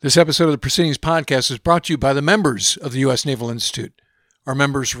This episode of the Proceedings podcast is brought to you by the members of the U.S. Naval Institute. Our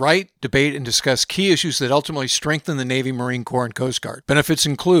members write, debate, and discuss key issues that ultimately strengthen the Navy, Marine Corps, and Coast Guard. Benefits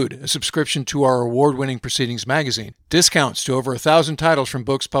include a subscription to our award-winning Proceedings magazine, discounts to over 1,000 titles from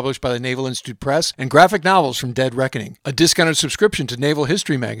books published by the Naval Institute Press, and graphic novels from Dead Reckoning, a discounted subscription to Naval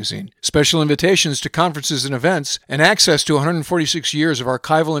History magazine, special invitations to conferences and events, and access to 146 years of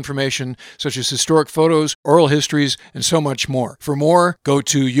archival information such as historic photos, oral histories, and so much more. For more, go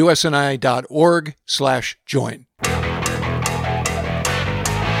to usni.org/join.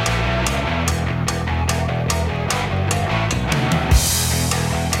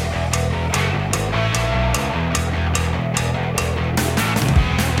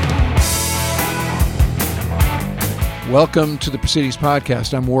 Welcome to the Proceedings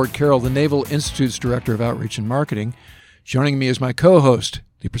podcast. I'm Ward Carroll, the Naval Institute's Director of Outreach and Marketing. Joining me is my co-host,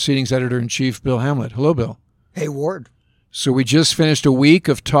 the Proceedings Editor-in-Chief, Bill Hamlet. Hello, Bill. Hey, Ward. So we just finished a week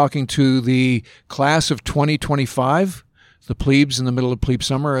of talking to the class of 2025, the plebes in the middle of plebe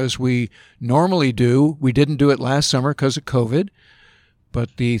summer, as we normally do. We didn't do it last summer because of COVID,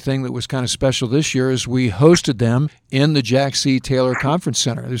 but the thing that was kind of special this year is we hosted them in the Jack C. Taylor Conference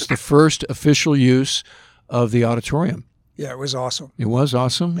Center. It was the first official use of the auditorium. Yeah, it was awesome. It was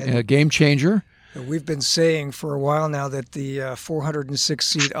awesome. A game changer. We've been saying for a while now that the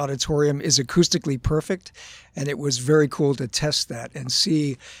 406-seat auditorium is acoustically perfect, and it was very cool to test that and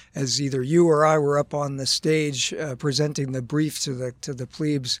see, as either you or I were up on the stage presenting the brief to the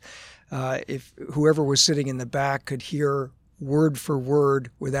plebes, if whoever was sitting in the back could hear word for word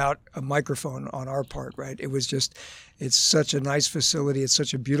without a microphone on our part, right? It's such a nice facility. It's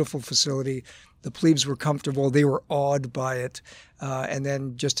such a beautiful facility. The plebes were comfortable. They were awed by it. And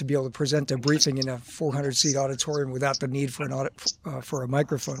then just to be able to present a briefing in a 400-seat auditorium without the need for a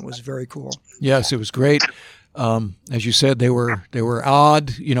microphone was very cool. Yes, it was great. As you said, they were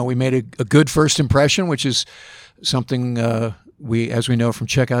awed. You know, we made a good first impression, which is something as we know from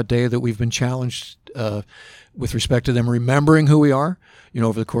Checkout Day, that we've been challenged with respect to them remembering who we are. You know,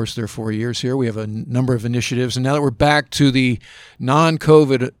 over the course of their 4 years here, we have a number of initiatives. And now that we're back to the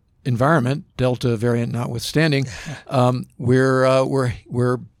non-COVID environment, Delta variant notwithstanding,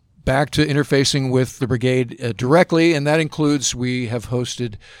 we're back to interfacing with the brigade directly, and that includes, we have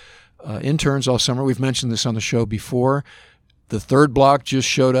hosted interns all summer. We've mentioned this on the show before. The third block just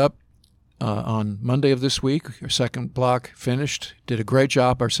showed up on Monday of this week. Our second block finished, did a great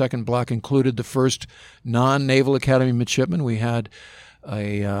job. Our second block included the first non-Naval Academy midshipman. We had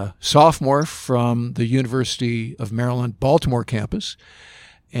a sophomore from the University of Maryland, Baltimore campus,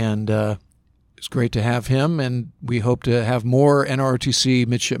 and it's great to have him, and we hope to have more NROTC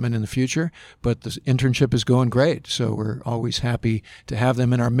midshipmen in the future, but the internship is going great, so we're always happy to have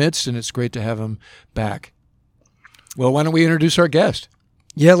them in our midst, and it's great to have them back. Well, why don't we introduce our guest?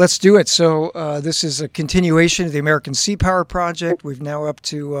 Yeah, let's do it. So this is a continuation of the American Sea Power Project. We've now up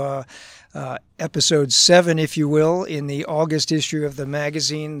to episode 7, if you will, in the August issue of the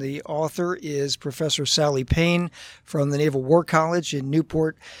magazine. The author is Professor Sally Payne from the Naval War College in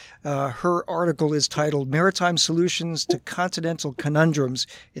Newport. Her article is titled Maritime Solutions to Continental Conundrums.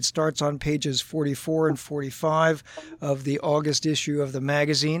 It starts on pages 44 and 45 of the August issue of the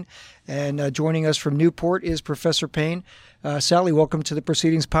magazine. And joining us from Newport is Professor Payne. Sally, welcome to the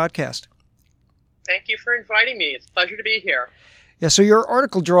Proceedings podcast. Thank you for inviting me. It's a pleasure to be here. Yeah, so your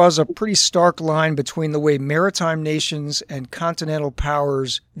article draws a pretty stark line between the way maritime nations and continental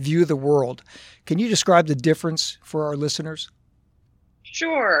powers view the world. Can you describe the difference for our listeners?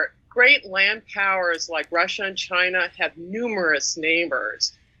 Sure. Great land powers like Russia and China have numerous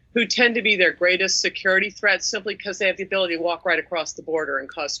neighbors who tend to be their greatest security threats simply because they have the ability to walk right across the border and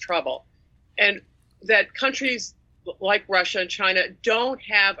cause trouble. And that countries like Russia and China don't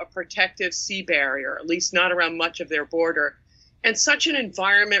have a protective sea barrier, at least not around much of their border. And such an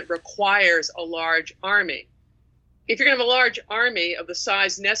environment requires a large army. If you're going to have a large army of the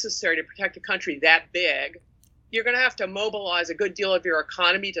size necessary to protect a country that big, you're going to have to mobilize a good deal of your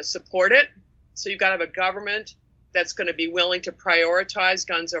economy to support it. So you've got to have a government that's going to be willing to prioritize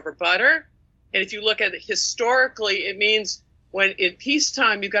guns over butter. And if you look at it historically, it means when in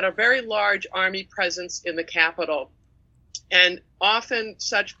peacetime, you've got a very large army presence in the capital. And often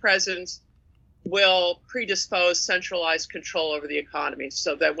such presence will predispose centralized control over the economy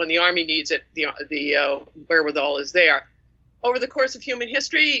so that when the army needs it, the wherewithal is there. Over the course of human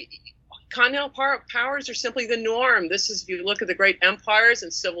history, continental powers are simply the norm. This is, if you look at the great empires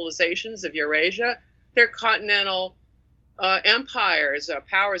and civilizations of Eurasia, they're continental empires,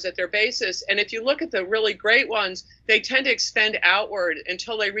 powers at their basis. And if you look at the really great ones, they tend to extend outward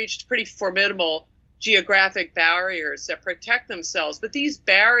until they reach pretty formidable geographic barriers that protect themselves, but these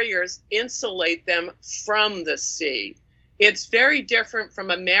barriers insulate them from the sea. It's very different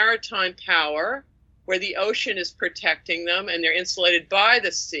from a maritime power where the ocean is protecting them and they're insulated by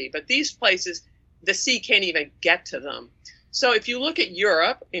the sea. But these places, the sea can't even get to them. So if you look at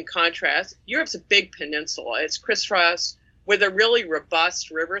Europe, in contrast, Europe's a big peninsula. It's crisscrossed with a really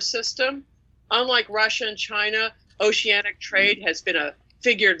robust river system. Unlike Russia and China, oceanic trade has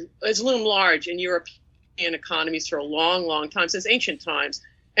loomed large in European economies for a long, long time, since ancient times.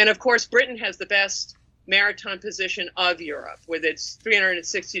 And of course, Britain has the best maritime position of Europe with its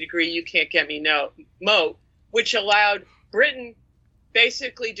 360-degree you can't get me moat, which allowed Britain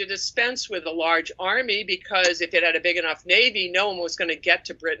basically to dispense with a large army, because if it had a big enough navy, no one was going to get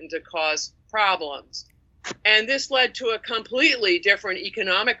to Britain to cause problems. And this led to a completely different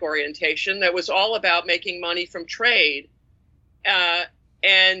economic orientation that was all about making money from trade,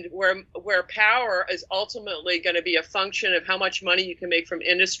 and where power is ultimately going to be a function of how much money you can make from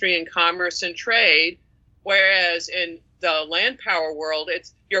industry and commerce and trade, whereas in the land power world,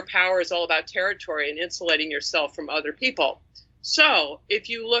 your power is all about territory and insulating yourself from other people. So if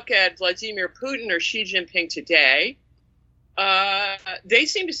you look at Vladimir Putin or Xi Jinping today, they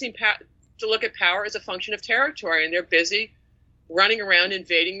seem to look at power as a function of territory, and they're busy running around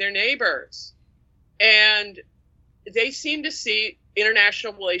invading their neighbors. And they seem to see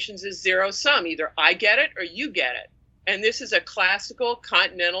international relations as zero sum. Either I get it or you get it. And this is a classical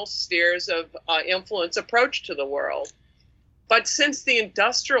continental spheres of influence approach to the world. But since the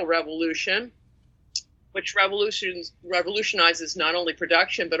Industrial Revolution, which revolutionizes not only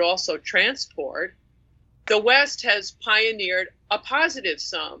production but also transport, the West has pioneered a positive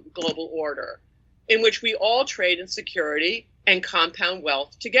sum global order in which we all trade in security and compound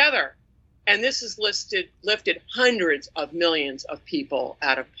wealth together. And this has lifted hundreds of millions of people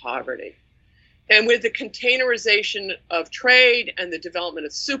out of poverty. And with the containerization of trade and the development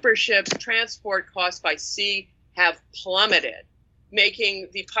of super ships, transport costs by sea have plummeted, making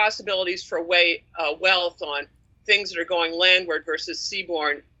the possibilities for wealth on things that are going landward versus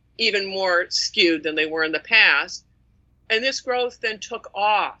seaborne even more skewed than they were in the past. And this growth then took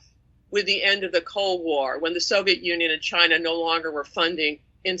off with the end of the Cold War, when the Soviet Union and China no longer were funding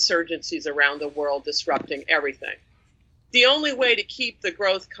insurgencies around the world, disrupting everything. The only way to keep the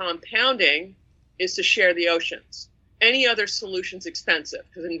growth compounding is to share the oceans. Any other solution's expensive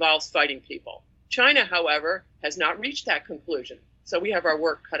because it involves fighting people. China, however, has not reached that conclusion. So we have our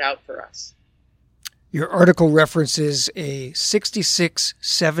work cut out for us. Your article references a 66,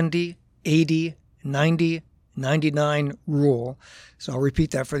 70, 80, 90, 99 rule. So I'll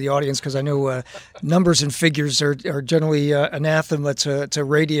repeat that for the audience because I know numbers and figures are generally anathema to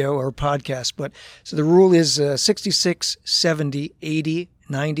radio or podcast. But so the rule is 66, 70, 80,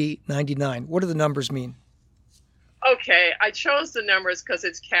 90, 99. What do the numbers mean? Okay, I chose the numbers because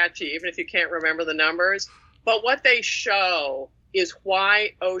it's catchy, even if you can't remember the numbers. But what they show is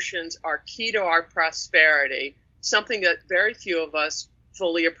why oceans are key to our prosperity, something that very few of us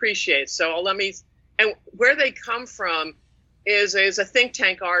fully appreciate. So and where they come from is a think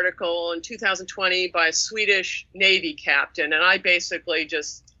tank article in 2020 by a Swedish Navy captain, and I basically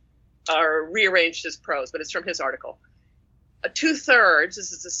just rearranged his prose, but it's from his article. 2/3,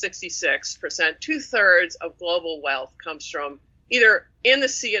 this is the 66%, 2/3 of global wealth comes from either in the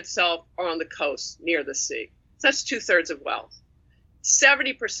sea itself or on the coast near the sea. So that's 2/3 of wealth.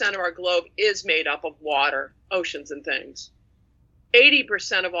 70% of our globe is made up of water, oceans, and things.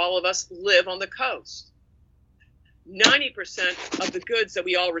 80% of all of us live on the coast. 90% of the goods that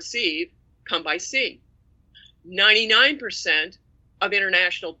we all receive come by sea. 99% of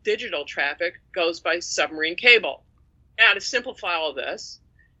international digital traffic goes by submarine cable. Now, to simplify all this,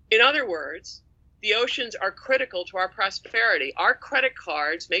 in other words, the oceans are critical to our prosperity. Our credit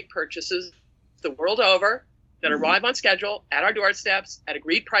cards make purchases the world over that arrive on schedule, at our doorsteps, at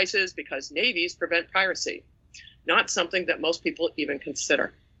agreed prices, because navies prevent piracy. Not something that most people even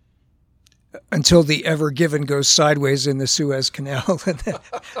consider. Until the Ever Given goes sideways in the Suez Canal.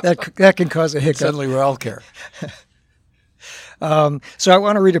 that can cause a hiccup. Suddenly we're all care. So I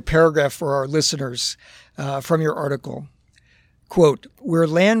want to read a paragraph for our listeners from your article. Quote, where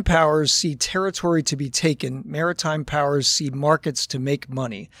land powers see territory to be taken, maritime powers see markets to make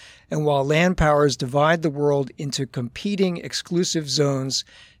money. And while land powers divide the world into competing exclusive zones,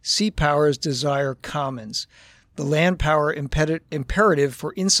 sea powers desire commons. the land power imperative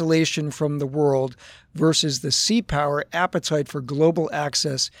for insulation from the world versus the sea power appetite for global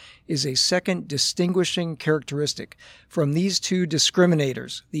access is a second distinguishing characteristic. From these two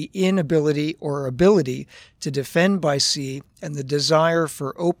discriminators, the inability or ability to defend by sea and the desire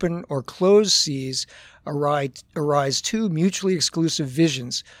for open or closed seas arise two mutually exclusive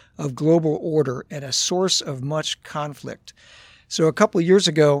visions of global order and a source of much conflict. So a couple of years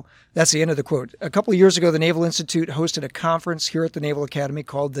ago, that's the end of the quote. A couple of years ago, the Naval Institute hosted a conference here at the Naval Academy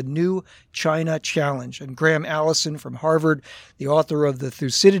called the New China Challenge. And Graham Allison from Harvard, the author of The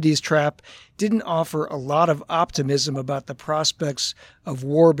Thucydides Trap, didn't offer a lot of optimism about the prospects of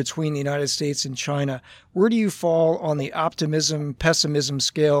war between the United States and China. Where do you fall on the optimism-pessimism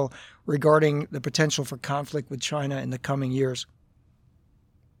scale regarding the potential for conflict with China in the coming years?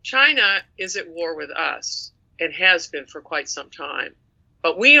 China is at war with us. It has been for quite some time.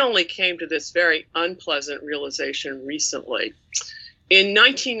 But we only came to this very unpleasant realization recently. In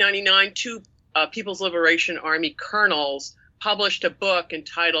 1999, two People's Liberation Army colonels published a book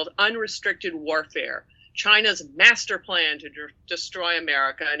entitled Unrestricted Warfare, China's Master Plan to Destroy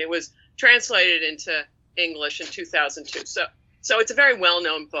America, and it was translated into English in 2002. So it's a very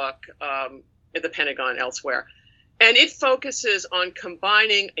well-known book at the Pentagon elsewhere. And it focuses on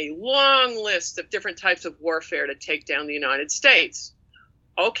combining a long list of different types of warfare to take down the United States.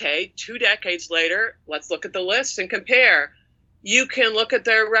 Okay, 2 decades later, let's look at the list and compare. You can look at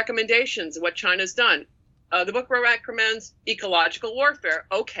their recommendations, what China's done. The book recommends ecological warfare.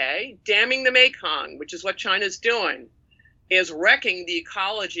 Okay, damming the Mekong, which is what China's doing, is wrecking the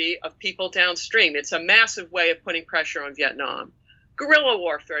ecology of people downstream. It's a massive way of putting pressure on Vietnam. Guerrilla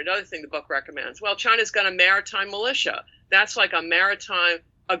warfare, another thing the book recommends. Well, China's got a maritime militia. That's like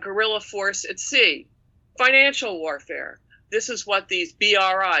a guerrilla force at sea. Financial warfare. This is what these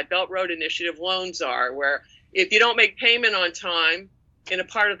BRI, Belt Road Initiative loans are, where if you don't make payment on time in a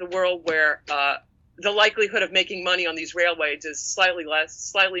part of the world where the likelihood of making money on these railways is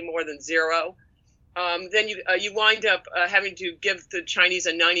slightly more than zero, then you wind up having to give the Chinese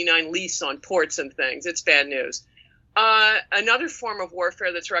a 99 lease on ports and things. It's bad news. Another form of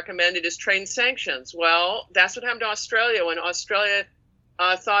warfare that's recommended is trade and sanctions. Well, that's what happened to Australia. When Australia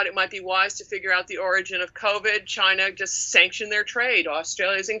thought it might be wise to figure out the origin of COVID, China just sanctioned their trade.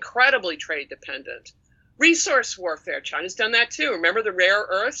 Australia is incredibly trade dependent. Resource warfare, China's done that too. Remember the rare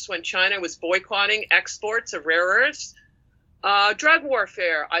earths when China was boycotting exports of rare earths? Drug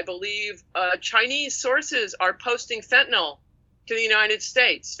warfare, I believe Chinese sources are posting fentanyl to the United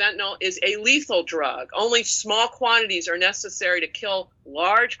States. Fentanyl is a lethal drug. Only small quantities are necessary to kill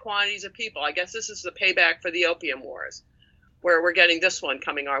large quantities of people. I guess this is the payback for the opium wars, where we're getting this one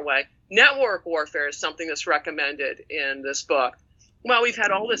coming our way. Network warfare is something that's recommended in this book. Well, we've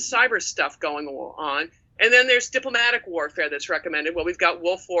had all this cyber stuff going on. And then there's diplomatic warfare that's recommended. Well, we've got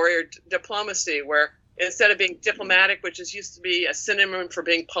wolf warrior diplomacy, where instead of being diplomatic, which is used to be a synonym for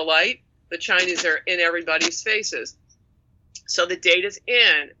being polite, the Chinese are in everybody's faces. So the data's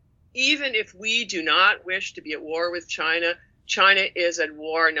in. Even if we do not wish to be at war with China, China is at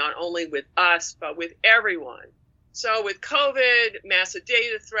war not only with us, but with everyone. So with COVID, massive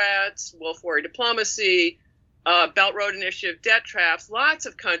data threats, wolf warrior diplomacy, Belt Road Initiative debt traps, lots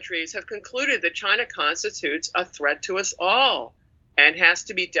of countries have concluded that China constitutes a threat to us all and has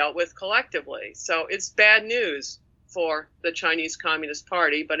to be dealt with collectively. So it's bad news for the Chinese Communist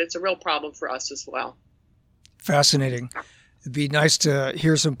Party, but it's a real problem for us as well. Fascinating. It'd be nice to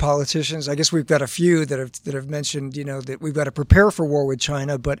hear some politicians. I guess we've got a few that have mentioned, that we've got to prepare for war with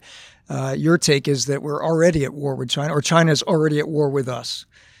China. But your take is that we're already at war with China, or China's already at war with us.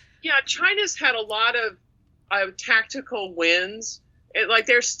 Yeah, China's had a lot of tactical wins.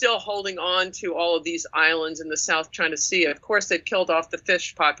 They're still holding on to all of these islands in the South China Sea. Of course, they've killed off the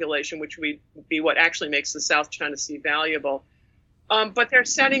fish population, which would be what actually makes the South China Sea valuable. But they're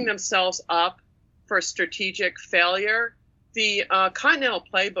setting themselves up for strategic failure. The Continental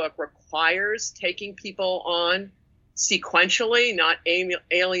playbook requires taking people on sequentially, not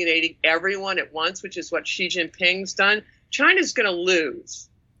alienating everyone at once, which is what Xi Jinping's done. China's going to lose,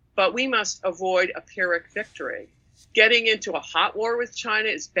 but we must avoid a Pyrrhic victory. Getting into a hot war with China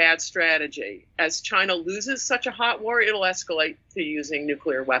is bad strategy. As China loses such a hot war, it'll escalate to using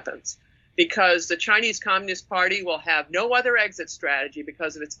nuclear weapons, because the Chinese Communist Party will have no other exit strategy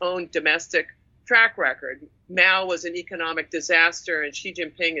because of its own domestic track record. Mao was an economic disaster, and Xi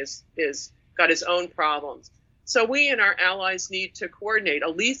Jinping is got his own problems. So we and our allies need to coordinate. A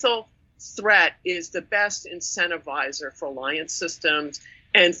lethal threat is the best incentivizer for alliance systems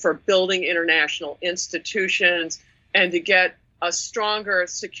and for building international institutions and to get a stronger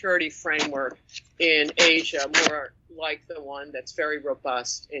security framework in Asia, more like the one that's very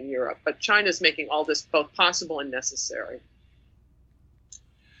robust in Europe. But China's making all this both possible and necessary.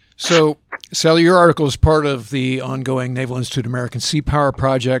 So, Sally, your article is part of the ongoing Naval Institute American Sea Power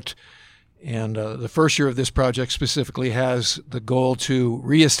Project. And the first year of this project specifically has the goal to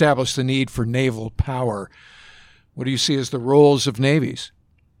reestablish the need for naval power. What do you see as the roles of navies?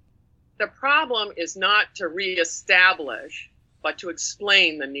 The problem is not to reestablish, but to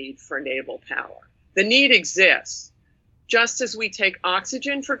explain the need for naval power. The need exists. Just as we take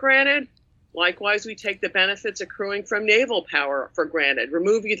oxygen for granted, likewise we take the benefits accruing from naval power for granted.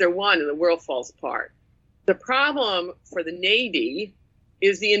 Remove either one and the world falls apart. The problem for the Navy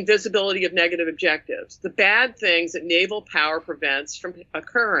is the invisibility of negative objectives. The bad things that naval power prevents from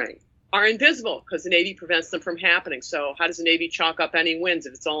occurring are invisible because the Navy prevents them from happening. So how does the Navy chalk up any wins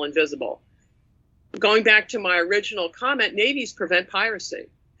if it's all invisible? Going back to my original comment, navies prevent piracy.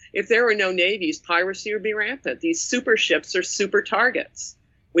 If there were no navies, piracy would be rampant. These super ships are super targets.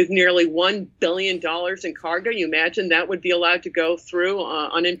 With nearly $1 billion in cargo, you imagine that would be allowed to go through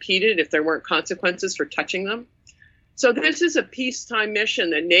unimpeded if there weren't consequences for touching them? So this is a peacetime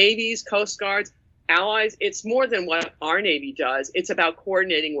mission that navies, coast guards, allies, it's more than what our Navy does. It's about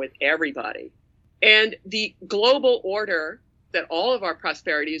coordinating with everybody. And the global order that all of our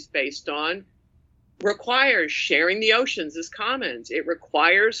prosperity is based on requires sharing the oceans as commons. It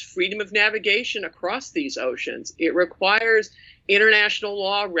requires freedom of navigation across these oceans. It requires international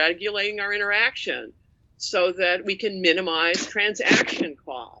law regulating our interaction so that we can minimize transaction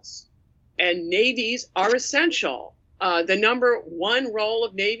costs. And navies are essential. The number one role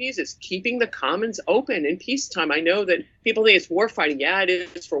of navies is keeping the commons open in peacetime. I know that people think it's warfighting. Yeah, it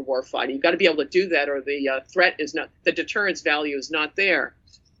is for warfighting. You've got to be able to do that, or the threat is not, the deterrence value is not there.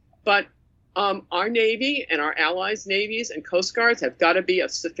 But our Navy and our allies' navies and coast guards have got to be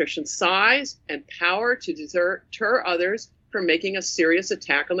of sufficient size and power to deter others from making a serious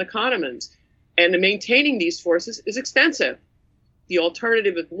attack on the commons. And maintaining these forces is expensive. The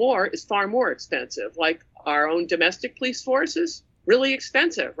alternative of war is far more expensive, like our own domestic police forces, really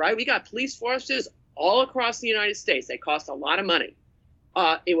expensive, right? We got police forces all across the United States. They cost a lot of money.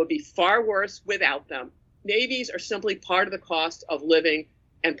 It would be far worse without them. Navies are simply part of the cost of living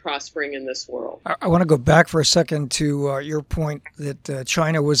and prospering in this world. I want to go back for a second to your point that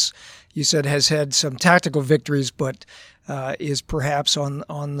China was, you said, has had some tactical victories, but is perhaps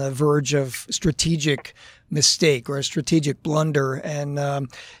on the verge of strategic mistake or a strategic blunder. And,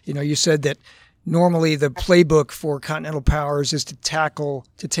 you said that normally the playbook for continental powers is to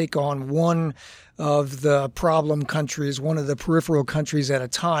take on one of the problem countries, one of the peripheral countries at a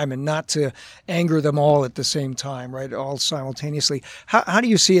time, and not to anger them all at the same time, right? All simultaneously. How do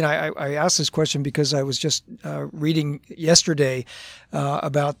you see it? I asked this question because I was just reading yesterday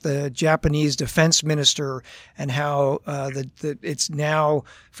about the Japanese defense minister and how it's now,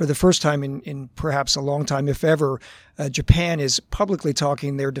 for the first time in perhaps a long time, if ever, Japan is publicly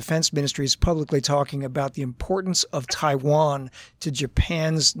talking, their defense ministry is publicly talking about the importance of Taiwan to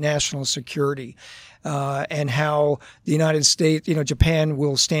Japan's national security, and how the United States, Japan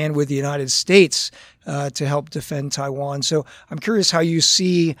will stand with the United States to help defend Taiwan. So I'm curious how you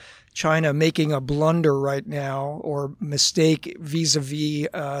see China making a blunder right now or mistake vis-a-vis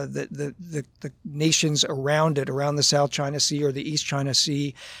the nations around it, around the South China Sea or the East China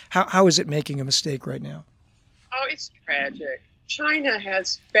Sea. How is it making a mistake right now? Oh, it's tragic. China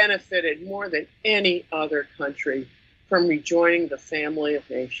has benefited more than any other country from rejoining the family of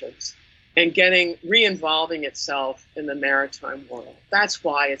nations and re-involving itself in the maritime world. That's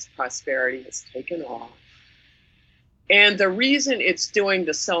why its prosperity has taken off. And the reason it's doing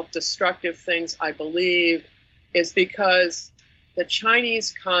the self-destructive things, I believe, is because the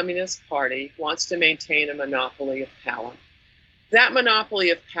Chinese Communist Party wants to maintain a monopoly of power. That monopoly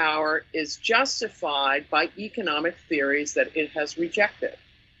of power is justified by economic theories that it has rejected.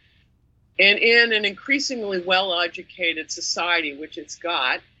 And in an increasingly well-educated society, which it's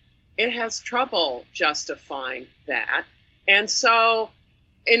got, it has trouble justifying that. And so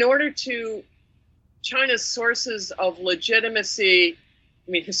in order to, China's sources of legitimacy,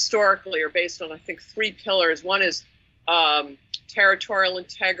 historically are based on, I think, three pillars. One is territorial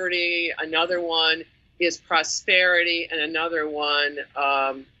integrity, another one is prosperity, and another one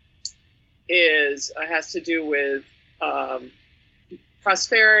has to do with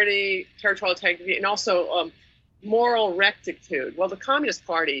prosperity, territorial integrity, and also moral rectitude. Well, the Communist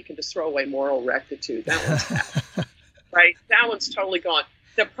Party can just throw away moral rectitude. That one's bad, right? That one's totally gone.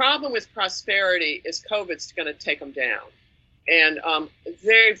 The problem with prosperity is COVID's going to take them down. And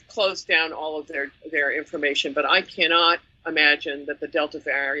they've closed down all of their information, but I cannot imagine that the Delta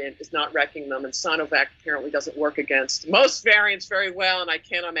variant is not wrecking them, and Sinovac apparently doesn't work against most variants very well, and I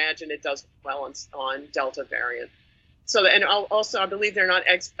can't imagine it does well on Delta variant. So, and also, I believe they're not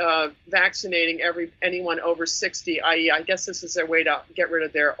vaccinating anyone over 60, i.e., I guess this is their way to get rid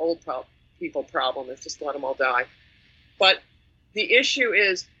of their old people problem, is just let them all die. But the issue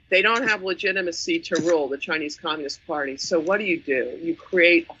is they don't have legitimacy to rule, the Chinese Communist Party. So what do? You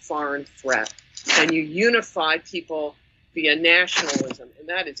create a foreign threat, and you unify people via nationalism, and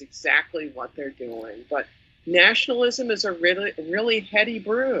that is exactly what they're doing. But nationalism is a really, really heady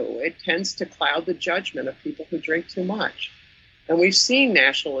brew. It tends to cloud the judgment of people who drink too much. And we've seen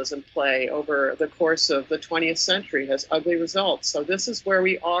nationalism play over the course of the 20th century, has ugly results. So this is where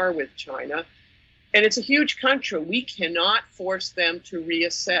we are with China. And it's a huge country. We cannot force them to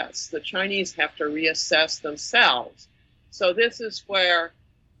reassess. The Chinese have to reassess themselves. So this is where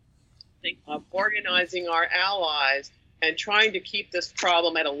I think of organizing our allies and trying to keep this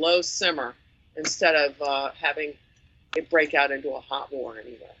problem at a low simmer instead of having it break out into a hot war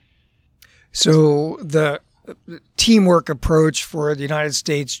anyway. So the teamwork approach for the United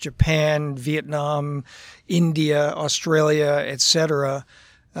States, Japan, Vietnam, India, Australia, etc.,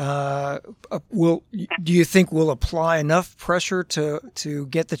 do you think will apply enough pressure to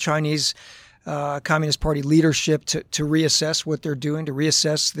get the Chinese Communist Party leadership to reassess what they're doing, to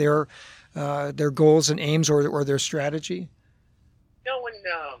reassess their goals and aims or their strategy? No one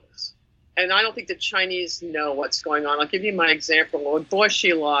knows. And I don't think the Chinese know what's going on. I'll give you my example. Bo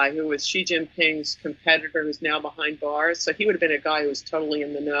Xilai, who was Xi Jinping's competitor, who's now behind bars. So he would have been a guy who was totally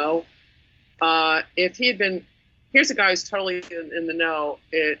in the know. If he had been, here's a guy who's totally in the know.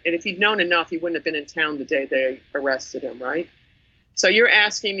 And if he'd known enough, he wouldn't have been in town the day they arrested him, right? So you're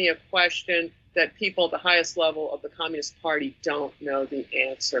asking me a question that people at the highest level of the Communist Party don't know the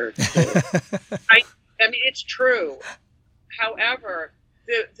answer to. I mean, it's true. However,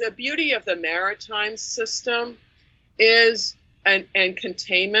 the beauty of the maritime system is and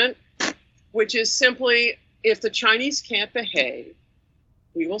containment, which is simply, if the Chinese can't behave,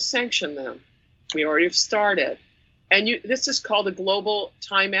 we will sanction them. We already have started. And this is called a global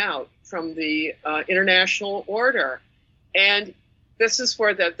timeout from the international order. And this is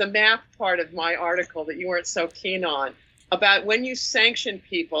where the math part of my article that you weren't so keen on, about when you sanction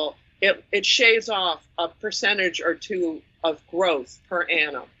people, it shaves off a percentage or two of growth per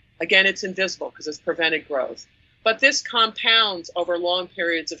annum. Again, it's invisible because it's prevented growth. But this compounds over long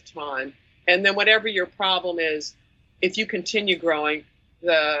periods of time. And then whatever your problem is, if you continue growing,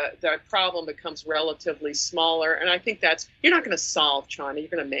 the problem becomes relatively smaller. And I think you're not going to solve China, you're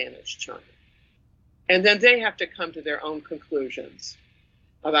going to manage China. And then they have to come to their own conclusions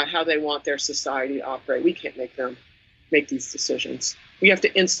about how they want their society to operate. We can't make them make these decisions. We have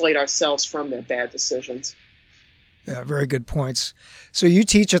to insulate ourselves from their bad decisions. Yeah, very good points. So you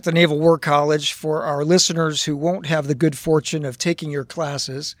teach at the Naval War College. For our listeners who won't have the good fortune of taking your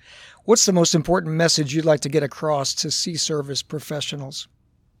classes, what's the most important message you'd like to get across to sea service professionals?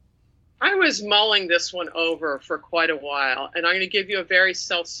 I was mulling this one over for quite a while, and I'm going to give you a very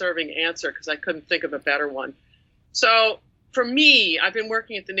self-serving answer because I couldn't think of a better one. So for me, I've been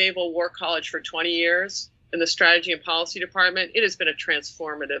working at the Naval War College for 20 years in the Strategy and Policy Department. It has been a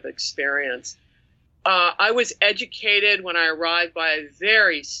transformative experience. I was educated when I arrived by a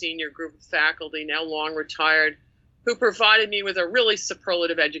very senior group of faculty, now long retired, who provided me with a really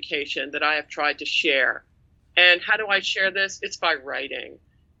superlative education that I have tried to share. And how do I share this? It's by writing.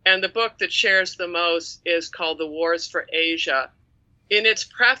 And the book that shares the most is called The Wars for Asia. In its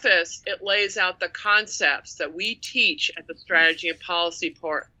preface, it lays out the concepts that we teach at the Strategy and Policy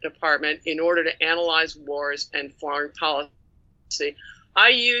Department in order to analyze wars and foreign policy. I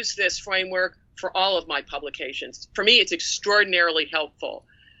use this framework for all of my publications. For me, it's extraordinarily helpful.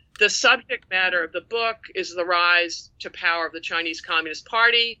 The subject matter of the book is the rise to power of the Chinese Communist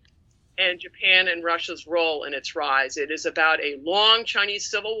Party and Japan and Russia's role in its rise. It is about a long Chinese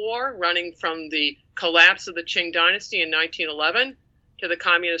civil war running from the collapse of the Qing dynasty in 1911 to the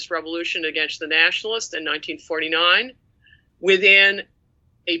communist revolution against the nationalists in 1949, within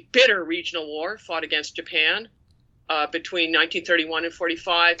a bitter regional war fought against Japan between 1931 and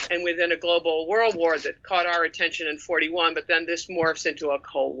 45, and within a global world war that caught our attention in 41, but then this morphs into a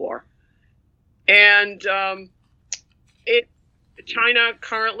Cold War. And China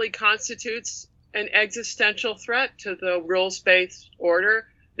currently constitutes an existential threat to the rules-based order.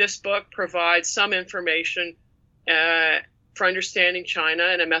 This book provides some information for understanding China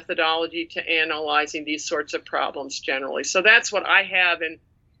and a methodology to analyzing these sorts of problems generally. So that's what I have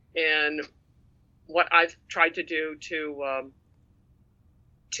in what I've tried to do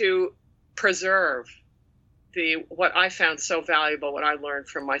to preserve what I found so valuable, what I learned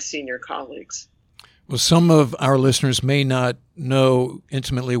from my senior colleagues. Well, some of our listeners may not know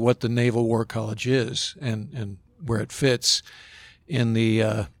intimately what the Naval War College is and where it fits in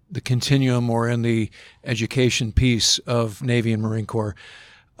the continuum or in the education piece of Navy and Marine Corps.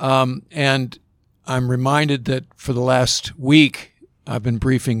 And I'm reminded that for the last week, I've been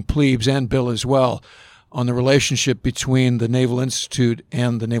briefing plebes and Bill as well on the relationship between the Naval Institute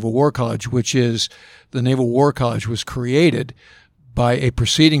and the Naval War College, which is the Naval War College was created by a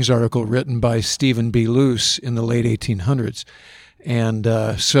Proceedings article written by Stephen B. Luce in the late 1800s. And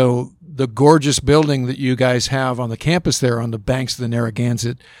so the gorgeous building that you guys have on the campus there on the banks of the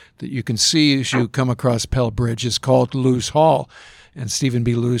Narragansett that you can see as you come across Pell Bridge is called Luce Hall. And Stephen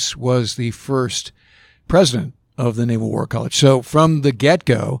B. Luce was the first president of the Naval War College. So from the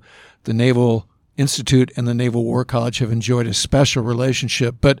get-go, the Naval Institute and the Naval War College have enjoyed a special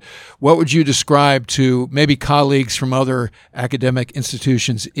relationship. But what would you describe to maybe colleagues from other academic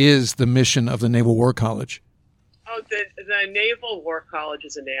institutions is the mission of the Naval War College? Oh, the Naval War College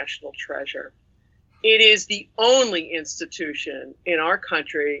is a national treasure. It is the only institution in our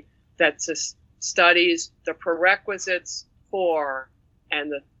country that studies the prerequisites for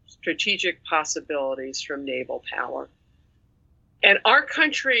and the strategic possibilities from naval power. And our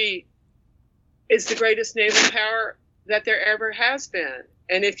country is the greatest naval power that there ever has been.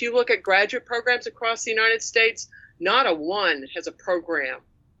 And if you look at graduate programs across the United States, not a one has a program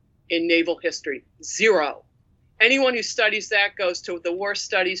in naval history. Zero. Anyone who studies that goes to the War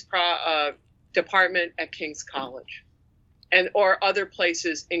Studies department at King's College or other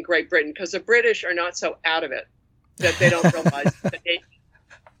places in Great Britain, because the British are not so out of it that they don't realize that the Navy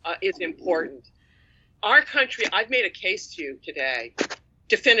is important. Our country, I've made a case to you today,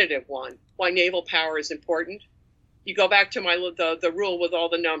 definitive one, why naval power is important. You go back to the rule with all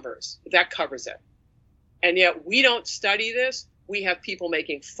the numbers. That covers it. And yet we don't study this. We have people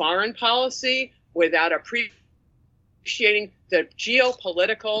making foreign policy without appreciating the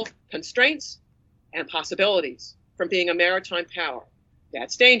geopolitical constraints and possibilities from being a maritime power.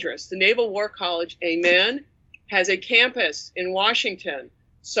 That's dangerous. The Naval War College, amen, has a campus in Washington.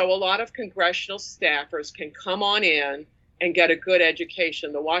 So a lot of congressional staffers can come on in and get a good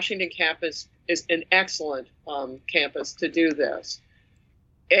education. The Washington campus is an excellent campus to do this.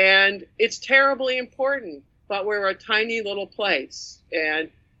 And it's terribly important, but we're a tiny little place. And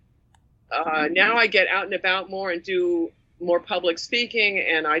now I get out and about more and do more public speaking,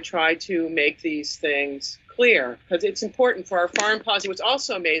 and I try to make these things clear because it's important for our foreign policy. What's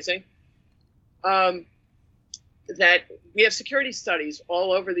also amazing, that we have security studies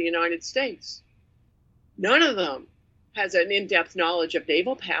all over the United States. None of them has an in-depth knowledge of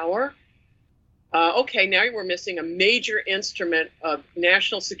naval power. Okay, now we're missing a major instrument of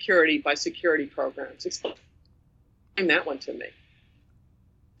national security by security programs. Explain that one to me.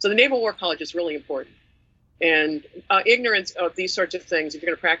 So the Naval War College is really important. And ignorance of these sorts of things, if you're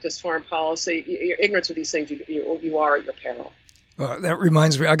going to practice foreign policy, ignorance of these things, you are at your peril. That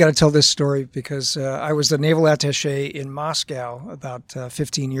reminds me, I got to tell this story because I was the naval attaché in Moscow about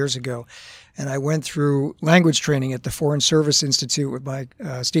 15 years ago, and I went through language training at the Foreign Service Institute with my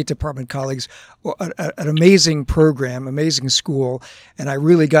State Department colleagues, an amazing program, amazing school, and I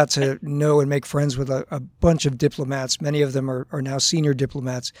really got to know and make friends with a bunch of diplomats. Many of them are now senior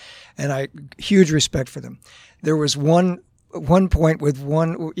diplomats, and I huge respect for them. There was one point with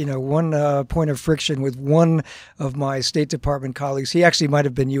one point of friction with one of my State Department colleagues. He actually might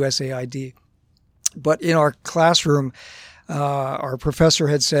have been USAID. But in our classroom, our professor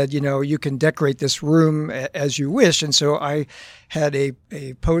had said, you can decorate this room as you wish. And so I had a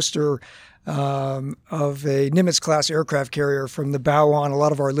poster of a Nimitz-class aircraft carrier from the bow on. A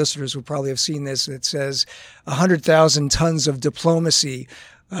lot of our listeners will probably have seen this. It says 100,000 tons of diplomacy.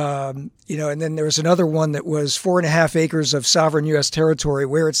 And then there was another one that was 4.5 acres of sovereign U.S. territory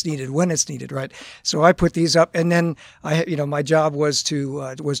where it's needed, when it's needed, right? So I put these up, and then my job was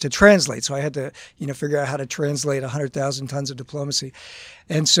to translate. So I had to, figure out how to translate 100,000 tons of diplomacy.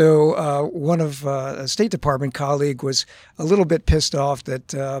 And so one of a State Department colleague was a little bit pissed off that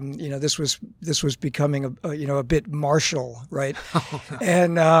this was becoming a bit martial, right?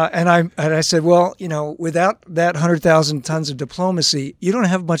 And I said, well, without that 100,000 tons of diplomacy, you don't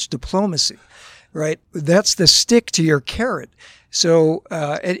have much diplomacy, right? That's the stick to your carrot. So,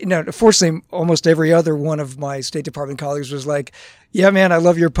 fortunately, almost every other one of my State Department colleagues was like, yeah, man, I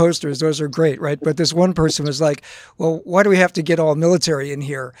love your posters. Those are great, right? But this one person was like, well, why do we have to get all military in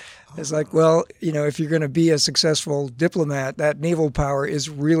here? It's like, well, if you're going to be a successful diplomat, that naval power is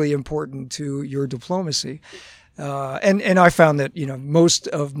really important to your diplomacy. And I found that most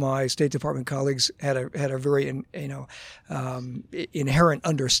of my State Department colleagues had a very inherent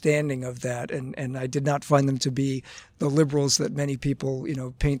understanding of that, and I did not find them to be the liberals that many people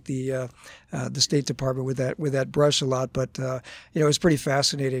paint the State Department with that brush a lot. But it was pretty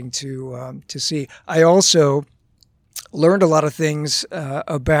fascinating to see. I also learned a lot of things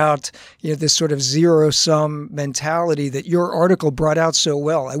about this sort of zero-sum mentality that your article brought out so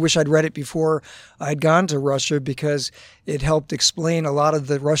well. I wish I'd read it before I'd gone to Russia, because it helped explain a lot of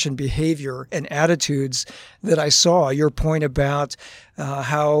the Russian behavior and attitudes that I saw. Your point about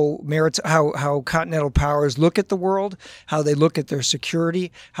how continental powers look at the world, how they look at their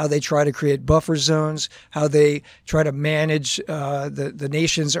security, how they try to create buffer zones, how they try to manage the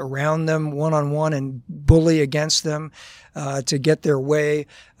nations around them one-on-one and bully against them to get their way,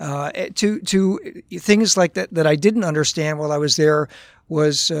 to things like that I didn't understand while I was there,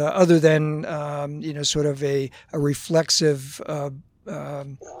 was other than sort of a reflexive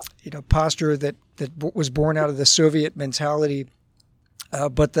posture that was born out of the Soviet mentality.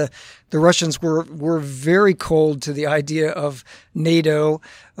 But the Russians were very cold to the idea of NATO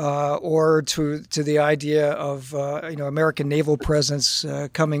or to the idea of American naval presence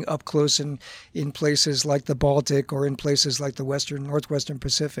coming up close in places like the Baltic or in places like the Northwestern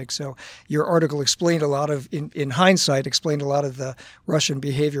Pacific. So your article explained a lot of, in hindsight, explained a lot of the Russian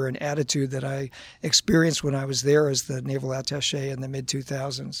behavior and attitude that I experienced when I was there as the naval attaché in the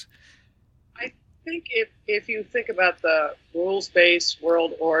mid-2000s. I think if you think about the rules-based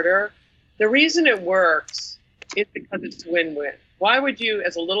world order, the reason it works is because it's win-win. Why would you,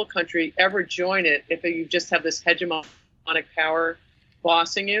 as a little country, ever join it if you just have this hegemonic power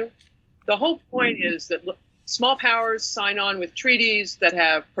bossing you? The whole point is that small powers sign on with treaties that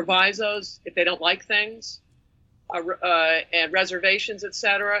have provisos if they don't like things, and reservations,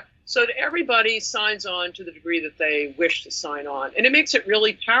 etc., so that everybody signs on to the degree that they wish to sign on. And it makes it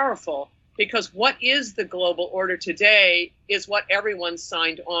really powerful, because what is the global order today is what everyone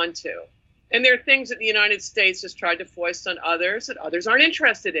signed on to. And there are things that the United States has tried to foist on others that others aren't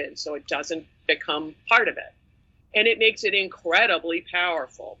interested in, so it doesn't become part of it. And it makes it incredibly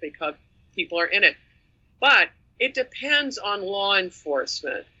powerful because people are in it. But it depends on law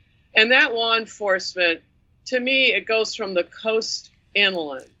enforcement. And that law enforcement, to me, it goes from the coast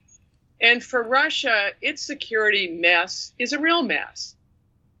inland. And for Russia, its security mess is a real mess.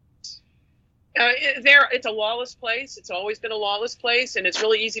 It's a lawless place. It's always been a lawless place, and it's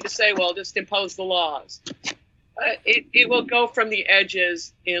really easy to say, well, just impose the laws. It will go from the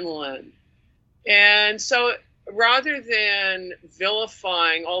edges inland. And so rather than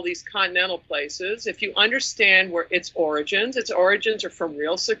vilifying all these continental places, if you understand where its origins are from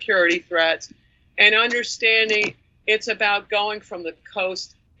real security threats, and understanding it's about going from the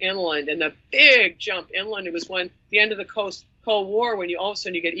coast inland. And the big jump inland, it was when the end of the Cold War, when all of a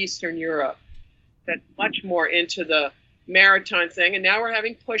sudden you get Eastern Europe. That much more into the maritime thing. And now we're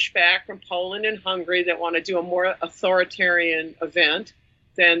having pushback from Poland and Hungary that want to do a more authoritarian event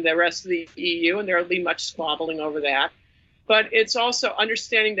than the rest of the EU, and there'll be much squabbling over that. But it's also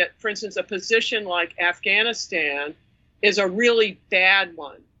understanding that, for instance, a position like Afghanistan is a really bad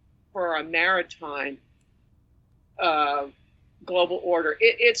one for a maritime global order.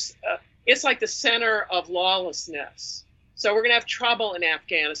 It's like the center of lawlessness. So we're going to have trouble in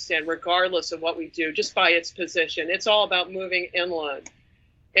Afghanistan, regardless of what we do, just by its position. It's all about moving inland.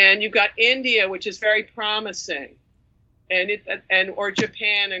 And you've got India, which is very promising, or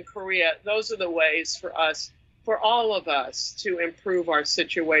Japan and Korea. Those are the ways for us, for all of us, to improve our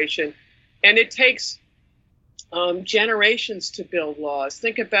situation. And it takes generations to build laws.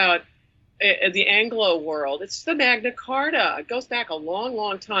 Think about the Anglo world. It's the Magna Carta. It goes back a long,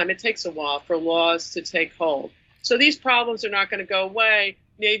 long time. It takes a while for laws to take hold. So these problems are not going to go away.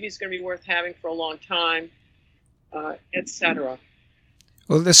 Navy's going to be worth having for a long time, et cetera.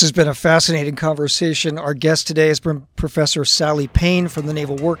 Well, this has been a fascinating conversation. Our guest today has been Professor Sally Payne from the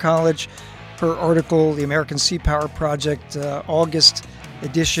Naval War College. Her article, The American Sea Power Project, August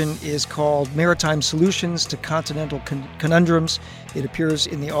edition, is called Maritime Solutions to Continental Conundrums. It appears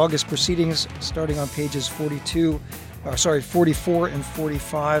in the August Proceedings, starting on pages 44 and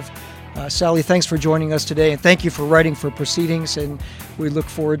 45. Sally, thanks for joining us today, and thank you for writing for Proceedings, and we look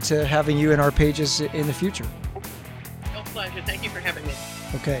forward to having you in our pages in the future. No pleasure. Thank you for having me.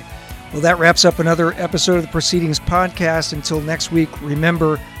 Okay. Well, that wraps up another episode of the Proceedings podcast. Until next week,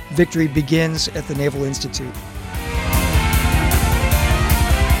 remember, victory begins at the Naval Institute.